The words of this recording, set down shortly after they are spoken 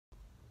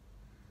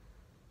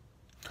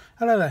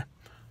Hello there.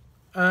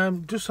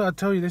 Just thought I'd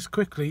tell you this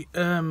quickly.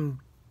 8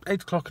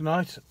 o'clock at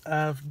night.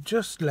 I've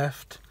just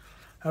left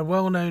a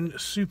well-known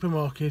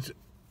supermarket,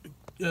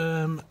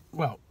 Asda,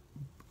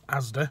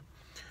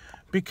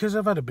 because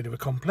I've had a bit of a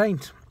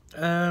complaint.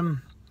 Not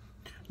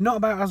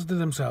about Asda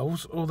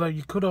themselves, although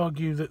you could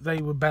argue that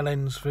they were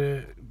bellends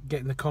for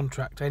getting the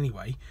contract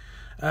anyway.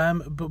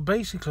 But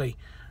basically,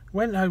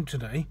 went home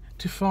today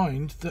to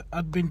find that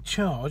I'd been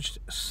charged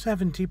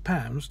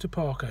 £70 to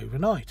park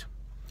overnight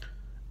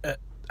at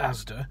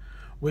Asda,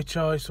 which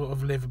I sort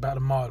of live about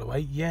a mile away.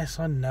 Yes,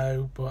 I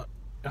know, but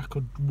I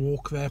could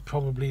walk there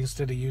probably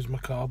instead of use my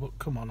car, but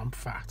come on, I'm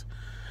fat.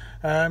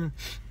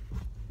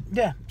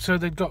 So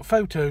they've got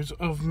photos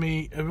of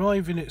me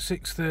arriving at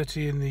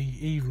 6:30 in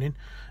the evening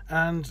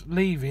and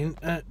leaving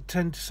at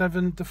 10 to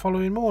 7 the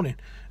following morning.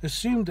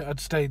 Assumed that I'd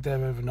stayed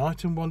there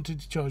overnight and wanted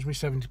to charge me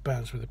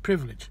 £70 for the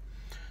privilege.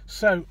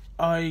 So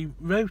I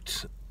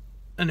wrote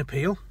an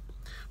appeal,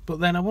 but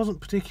then I wasn't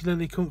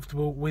particularly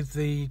comfortable with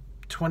the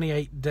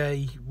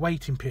 28-day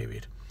waiting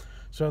period.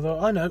 So I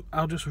thought, I know,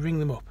 I'll just ring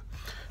them up.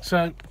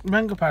 So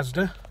rang up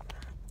Asda,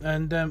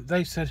 and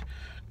they said,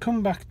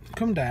 come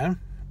down.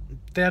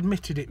 They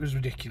admitted it was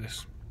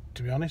ridiculous,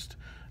 to be honest.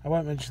 I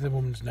won't mention the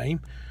woman's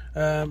name,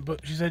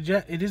 but she said,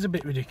 yeah, it is a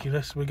bit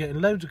ridiculous. We're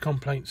getting loads of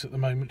complaints at the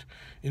moment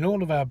in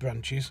all of our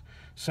branches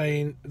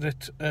saying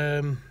that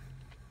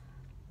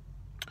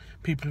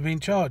people are being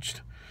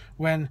charged,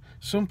 when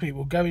some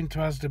people go into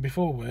Asda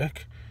before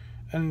work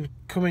and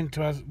go into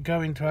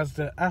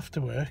Asda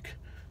after work,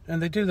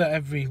 and they do that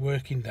every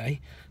working day.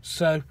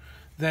 So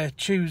they're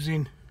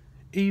choosing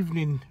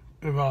evening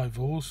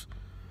arrivals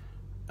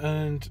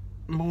and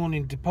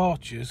morning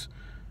departures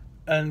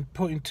and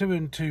putting two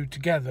and two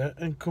together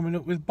and coming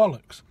up with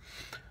bollocks.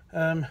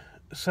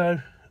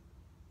 So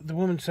the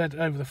woman said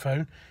over the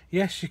phone,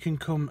 yes, you can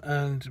come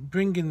and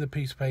bring in the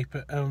piece of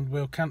paper and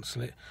we'll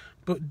cancel it,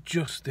 but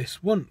just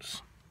this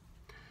once.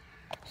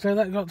 So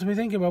that got to me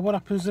thinking about what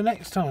happens the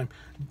next time.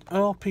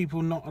 Are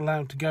people not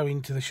allowed to go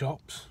into the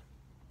shops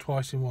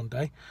twice in one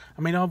day?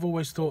 I mean, I've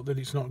always thought that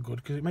it's not good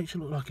because it makes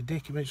you look like a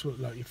dick. It makes you look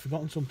like you've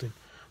forgotten something.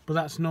 But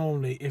that's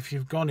normally if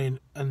you've gone in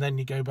and then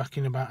you go back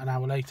in about an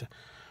hour later.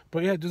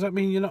 But yeah, does that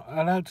mean you're not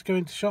allowed to go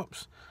into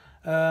shops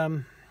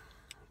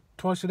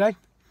twice a day?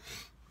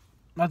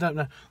 I don't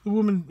know. The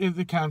woman at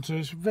the counter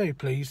is very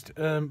pleased,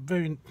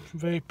 very,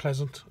 very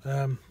pleasant,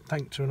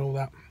 thanked her and all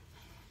that.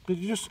 But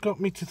it just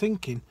got me to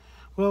thinking,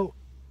 well,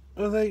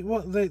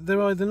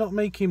 they're either not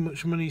making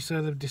much money,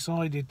 so they've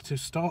decided to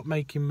start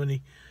making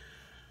money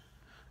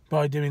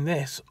by doing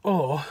this,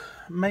 or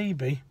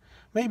maybe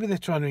they're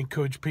trying to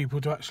encourage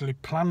people to actually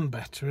plan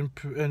better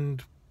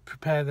and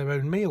prepare their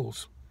own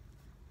meals.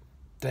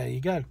 There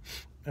you go.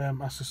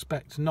 I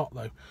suspect not,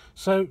 though.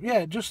 So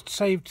yeah, just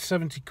saved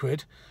 70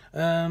 quid.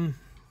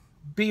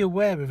 Be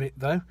aware of it,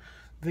 though.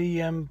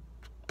 The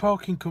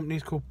parking company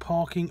is called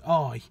Parking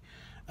Eye,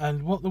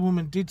 and what the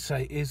woman did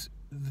say is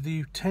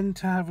you tend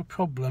to have a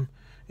problem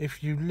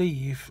if you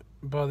leave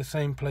by the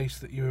same place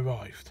that you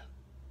arrived.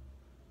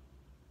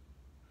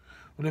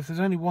 Well, if there's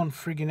only one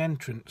frigging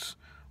entrance,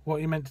 what are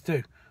you meant to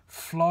do?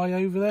 Fly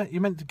over there?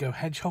 You're meant to go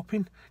hedge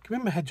hopping? Can you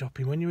remember hedge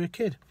hopping when you were a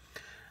kid?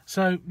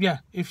 So yeah,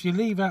 if you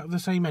leave out of the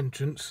same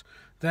entrance,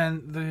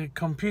 then the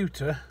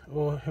computer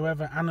or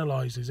whoever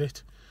analyses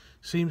it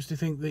seems to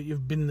think that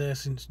you've been there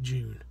since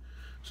June.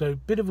 So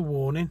bit of a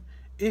warning,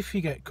 if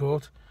you get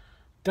caught,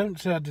 don't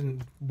say I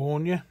didn't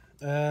warn you.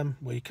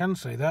 Well, you can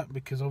say that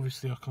because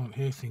obviously I can't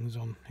hear things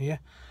on here.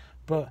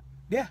 But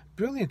yeah,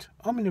 brilliant.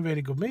 I'm in a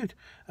really good mood.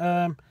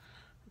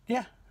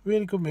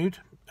 Really good mood.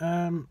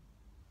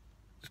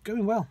 It's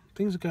going well.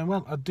 Things are going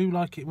well. I do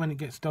like it when it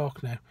gets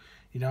dark now.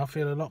 You know, I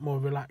feel a lot more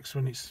relaxed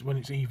when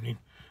it's evening.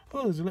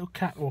 Oh, there's a little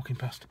cat walking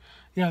past.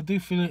 Yeah, I do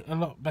feel it a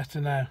lot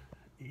better now.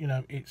 You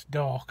know, it's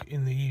dark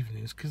in the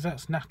evenings, because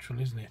that's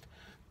natural, isn't it?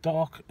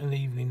 Dark and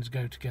evenings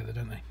go together,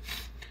 don't they?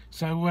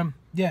 So,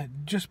 yeah,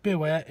 just be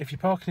aware, if you're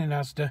parking in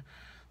Asda,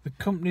 the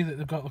company that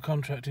they've got the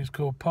contract is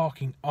called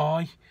Parking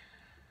Eye.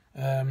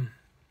 And,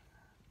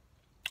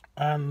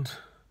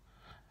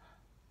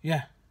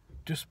 yeah,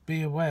 just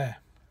be aware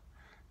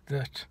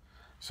that...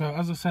 So,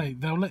 as I say,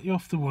 they'll let you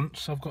off the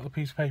once. I've got the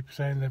piece of paper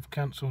saying they've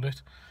cancelled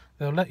it.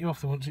 They'll let you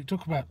off the once. It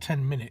took about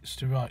 10 minutes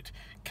to write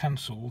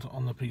cancelled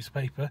on the piece of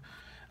paper.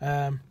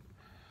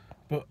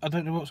 But I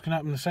don't know what's going to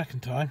happen the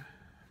second time.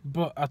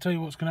 But I'll tell you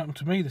what's going to happen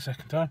to me the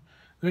second time.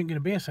 There ain't going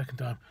to be a second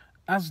time.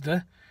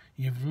 Asda,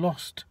 you've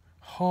lost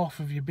half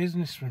of your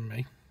business from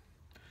me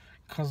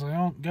because I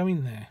aren't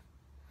going there.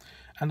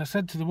 And I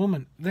said to the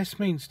woman, this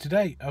means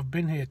today I've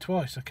been here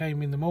twice. I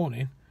came in the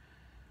morning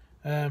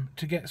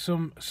to get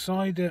some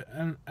cider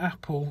and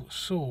apple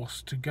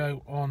sauce to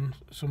go on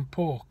some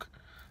pork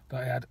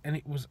that I had, and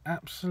it was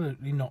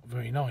absolutely not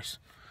very nice.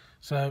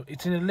 So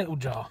it's in a little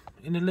jar.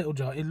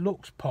 It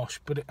looks posh,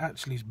 but it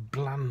actually is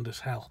bland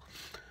as hell.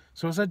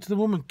 So I said to the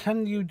woman,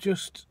 can you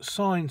just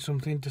sign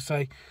something to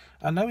say,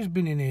 I know he's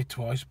been in here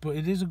twice, but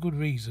it is a good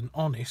reason,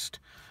 honest.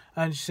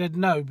 And she said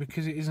no,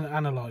 because it isn't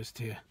analysed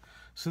here.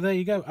 So there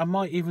you go. I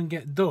might even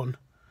get done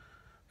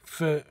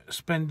for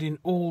spending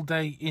all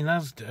day in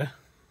Asda,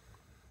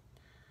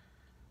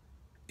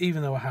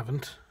 even though I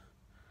haven't,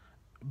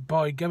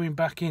 by going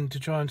back in to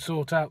try and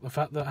sort out the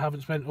fact that I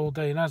haven't spent all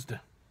day in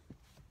Asda.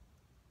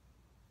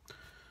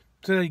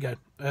 So there you go.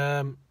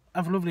 Have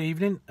a lovely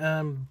evening.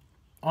 I'm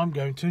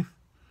going to.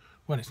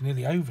 Well, it's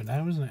nearly over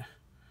now, isn't it?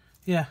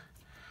 Yeah.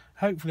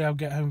 Hopefully I'll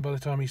get home by the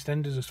time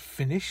EastEnders is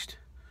finished.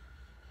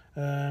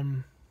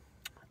 Because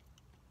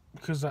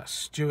that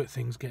Stuart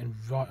thing's getting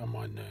right on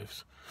my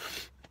nerves.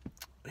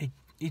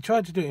 He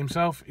tried to do it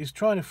himself. He's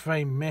trying to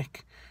frame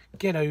Mick.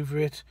 Get over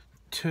it.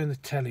 Turn the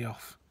telly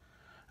off.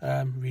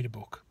 Read a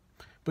book.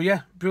 But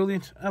yeah,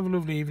 brilliant. Have a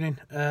lovely evening.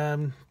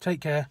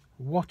 Take care.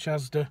 Watch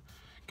Asda.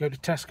 Go to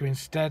Tesco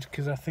instead,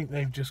 because I think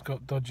they've just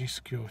got dodgy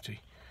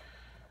security.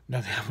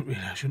 No, they haven't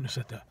really. I shouldn't have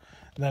said that.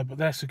 No, but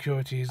their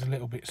security is a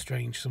little bit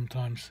strange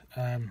sometimes.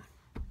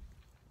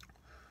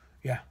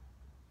 Yeah.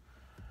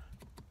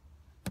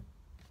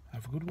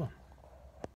 Have a good one.